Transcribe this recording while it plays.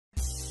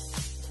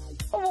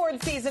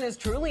Award season is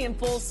truly in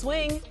full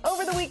swing.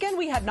 Over the weekend,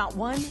 we had not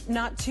one,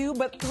 not two,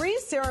 but 3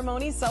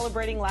 ceremonies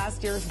celebrating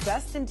last year's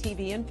Best in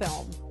TV and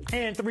Film.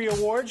 And 3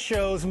 award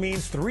shows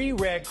means 3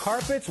 red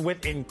carpets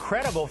with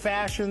incredible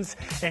fashions.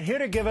 And here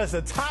to give us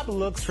the top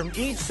looks from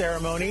each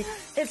ceremony,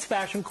 it's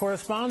fashion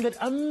correspondent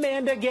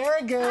Amanda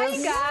Garrigus. Hi,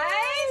 guys.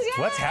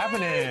 Yay. What's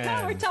happening?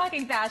 Oh, we're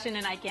talking fashion,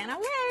 and I cannot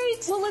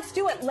wait. Well, let's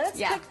do it. Let's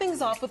kick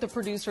things off with the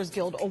Producers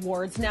Guild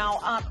Awards. Now,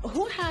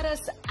 who had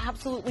us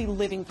absolutely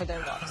living for their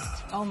looks?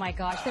 Oh, my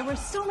gosh. There were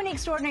so many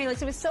extraordinary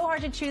looks. It was so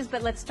hard to choose,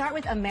 but let's start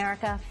with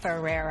America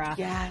Ferrera.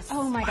 Yes.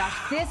 Oh, my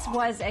gosh. This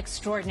was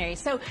extraordinary.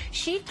 So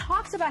she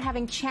talks about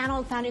having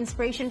found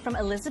inspiration from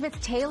Elizabeth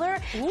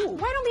Taylor. Ooh.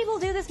 Why don't people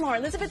do this more?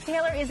 Elizabeth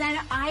Taylor is an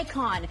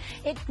icon.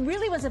 It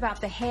really was about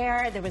the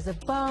hair. There was a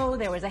bow,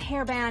 there was a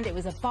hairband, it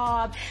was a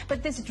bob.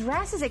 But this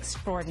dress is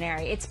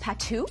extraordinary. It's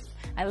Patou.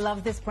 I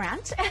love this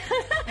brand.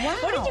 Wow.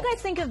 What did you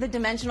guys think of the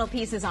dimensional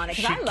pieces on it?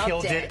 She I loved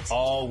killed it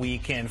all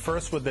weekend.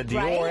 First with the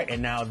Dior, Right?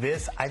 and now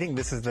this. I think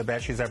this is the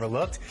best she's ever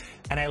looked.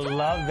 And I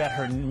love that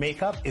her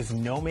makeup is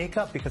no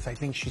makeup because I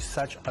think she's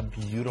such a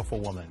beautiful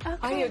woman. Okay.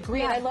 I agree.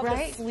 Yeah, I love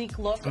right? the sleek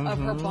look of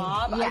her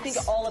bob. Yes. I think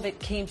all of it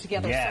came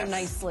together so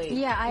nicely.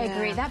 Yeah, I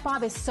agree. That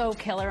bob is so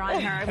killer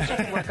on her. I wish I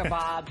could work a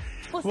bob.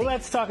 Well,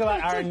 let's talk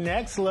about our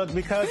next look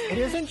because it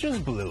isn't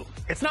just blue.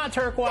 It's not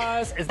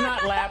turquoise. It's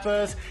not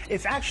lapis.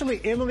 It's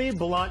actually Emily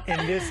Blunt in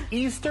this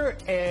Easter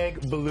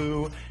egg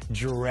blue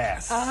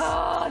dress.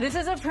 Oh, this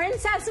is a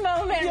princess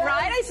moment, Yes,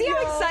 right? I see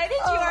how excited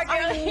you are, girl.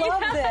 I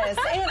love this.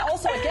 And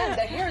also, again,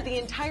 the hair, the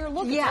entire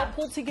look is all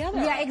pulled together.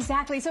 Yeah,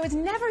 exactly. So it's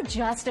never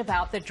just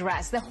about the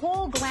dress. The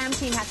whole glam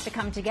team has to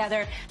come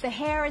together. The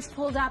hair is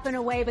pulled up in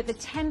a way, but the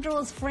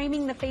tendrils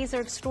framing the face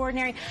are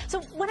extraordinary.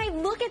 So when I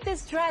look at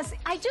this dress,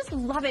 I just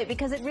love it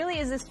because it really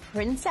is this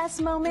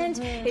princess moment.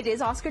 It is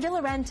Oscar de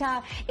la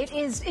Renta. It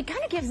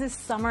kind of gives this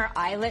summer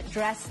eyelet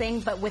dress thing,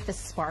 but with the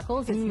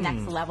sparkles, it's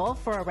next level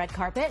for a red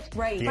carpet.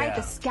 Right. Yeah. Right,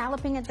 the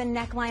scalloping at the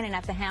neckline and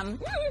at the hem.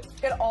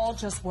 It all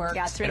just worked.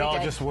 Yeah, it's really It all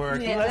good. just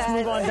worked. Yeah. Let's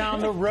move on down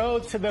the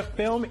road to the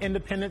Film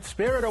Independent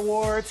Spirit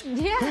Awards.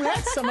 Yeah. Who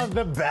had some of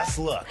the best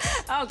looks?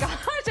 Oh, gosh,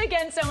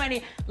 again, so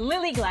many.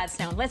 Lily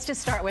Gladstone, let's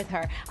just start with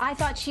her. I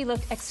thought she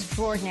looked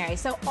extraordinary.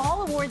 So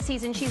all award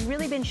season, she's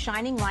really been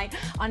shining light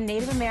on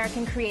Native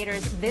American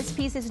creators. This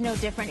piece is no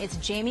different. It's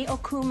Jamie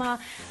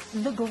Okuma.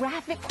 The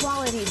graphic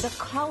quality, the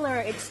color,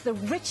 it's the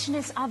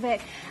richness of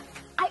it.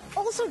 I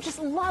also just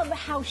love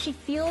how she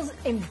feels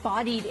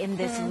embodied in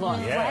this look,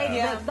 right?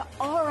 Yeah. The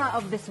aura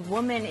of this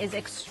woman is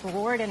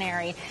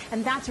extraordinary,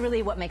 and that's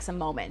really what makes a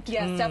moment.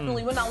 Yes,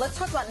 definitely. Well, now let's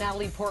talk about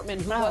Natalie Portman,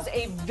 who was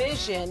a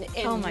vision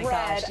in red.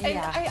 Gosh, And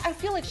yeah. I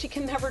feel like she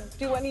can never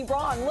do any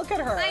wrong. Look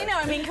at her. I know.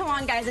 I mean, come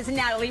on, guys. It's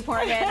Natalie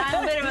Portman.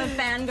 I'm a bit of a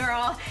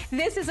fangirl.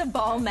 This is a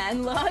ball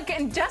men look.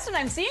 And Justin,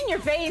 I'm seeing your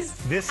face.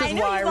 This I is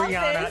know why you love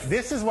Rihanna. this.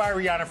 This is why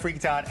Rihanna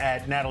freaked out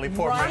at Natalie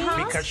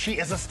Portman because she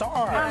is a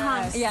star.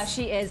 Yeah,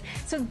 she is.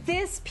 So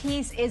this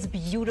piece is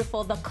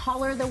beautiful. The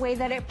color, the way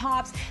that it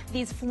pops,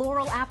 these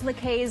floral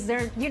appliques,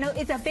 they're, you know,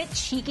 it's a bit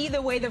cheeky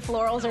the way the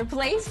florals are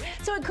placed.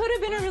 So it could have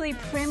been a really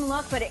prim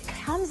look, but it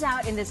comes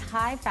out in this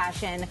high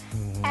fashion,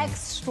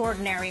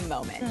 extraordinary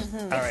moment.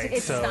 All right,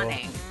 it's so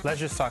stunning.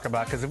 let's just talk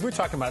about, because if we're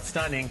talking about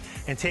stunning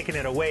and taking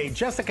it away,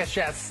 Jessica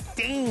Chastain.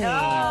 She's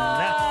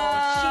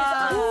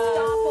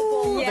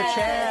unstoppable. The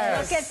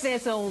chest. Look at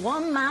this, a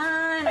woman.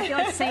 I feel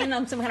like singing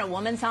some kind of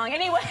woman song.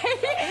 Anyway,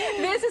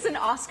 this is an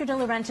Oscar de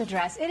la Renta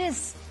dress. It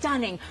is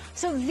stunning.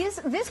 So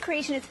this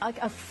creation is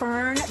like a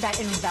fern that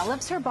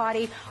envelops her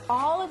body.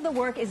 All of the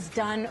work is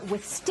done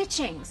with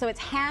stitching. So it's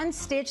hand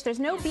stitched. There's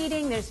no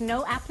beading. There's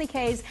no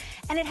appliques.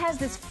 And it has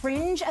this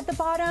fringe at the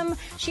bottom.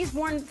 She's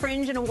worn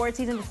fringe in award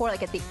season before,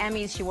 like at the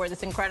Emmys. She wore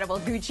this incredible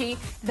Gucci.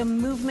 The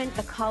movement,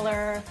 the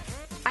color.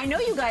 I know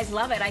you guys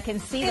love it. I can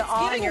see the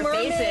awe in your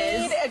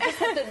faces.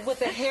 Just with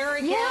the hair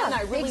again. Yeah,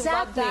 I really love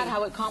exactly. that,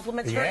 how it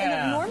complements her.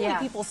 Yeah. And normally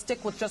people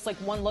stick with just like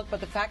one look, but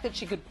the fact that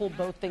she could pull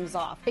both things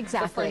off.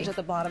 Exactly. The fringe at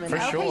the bottom. And For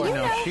sure. you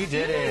No, know. she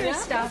did it. Your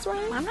stuff. That's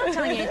right. I'm not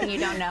telling you anything you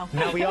don't know.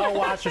 Now, we all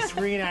watched the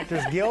Screen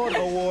Actors Guild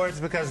Awards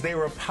because they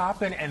were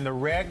popping and the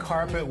red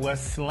carpet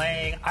was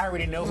slaying. I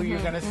already know who you're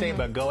going to say,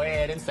 but go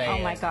ahead and say Oh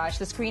it. my gosh,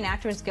 the Screen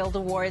Actors Guild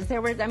Awards.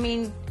 There were, I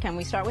mean, can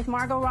we start with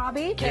Margot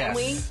Robbie?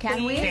 Yes.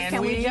 Can we?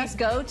 Can we just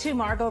go to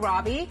Margot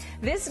Robbie?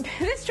 This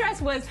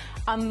dress was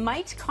a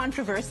mite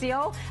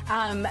controversial.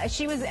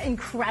 She was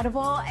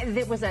incredible.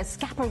 It was a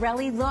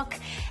Schiaparelli look,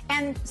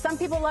 and some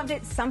people loved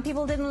it, some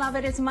people didn't love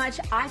it as much.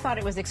 I thought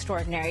it was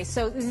extraordinary.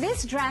 So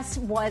this dress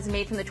was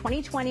made from the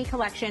 2020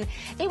 collection.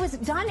 It was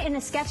done in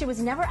a sketch. It was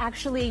never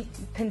actually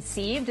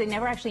conceived. They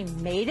never actually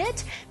made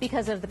it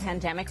because of the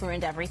pandemic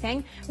ruined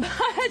everything.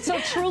 But so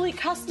truly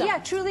custom. Yeah,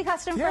 truly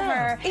custom for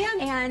her.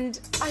 And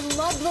I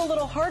love the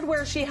little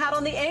hardware she had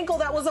on the ankle.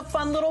 That was a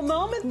fun little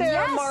moment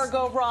there,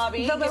 Margot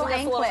Robbie. The little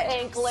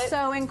anklet.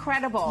 So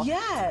incredible.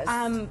 Yes.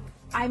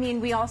 I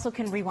mean, we also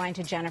can rewind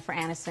to Jennifer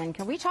Aniston.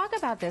 Can we talk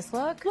about this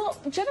look? Well,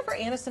 Jennifer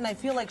Aniston, I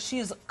feel like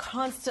she's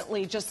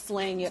constantly just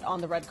slaying it on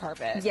the red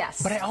carpet.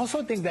 Yes. But I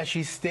also think that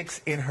she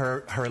sticks in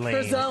her lane.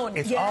 Her zone.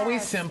 It's Yes.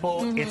 always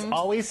simple. It's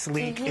always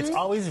sleek. It's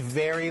always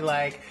very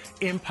like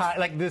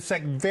this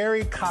like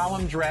very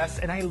column dress,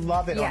 and I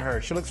love it on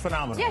her. She looks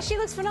phenomenal. Yeah, she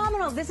looks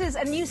phenomenal. This is,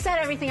 and you said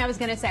everything I was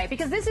going to say,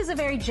 because this is a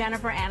very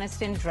Jennifer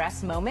Aniston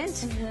dress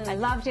moment. I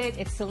loved it.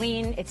 It's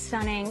Celine. It's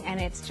stunning, and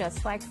it's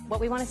just like what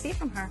we want to see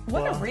from her.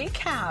 What a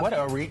recap. What a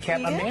recap.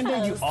 Yes.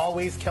 Amanda, you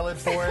always kill it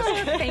for us.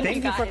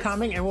 Thank you for guys.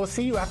 coming, and we'll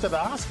see you after the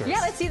Oscars.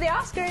 Yeah, let's see the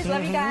Oscars.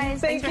 Love you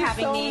guys. Thanks for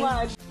having me.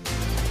 Thank you so much.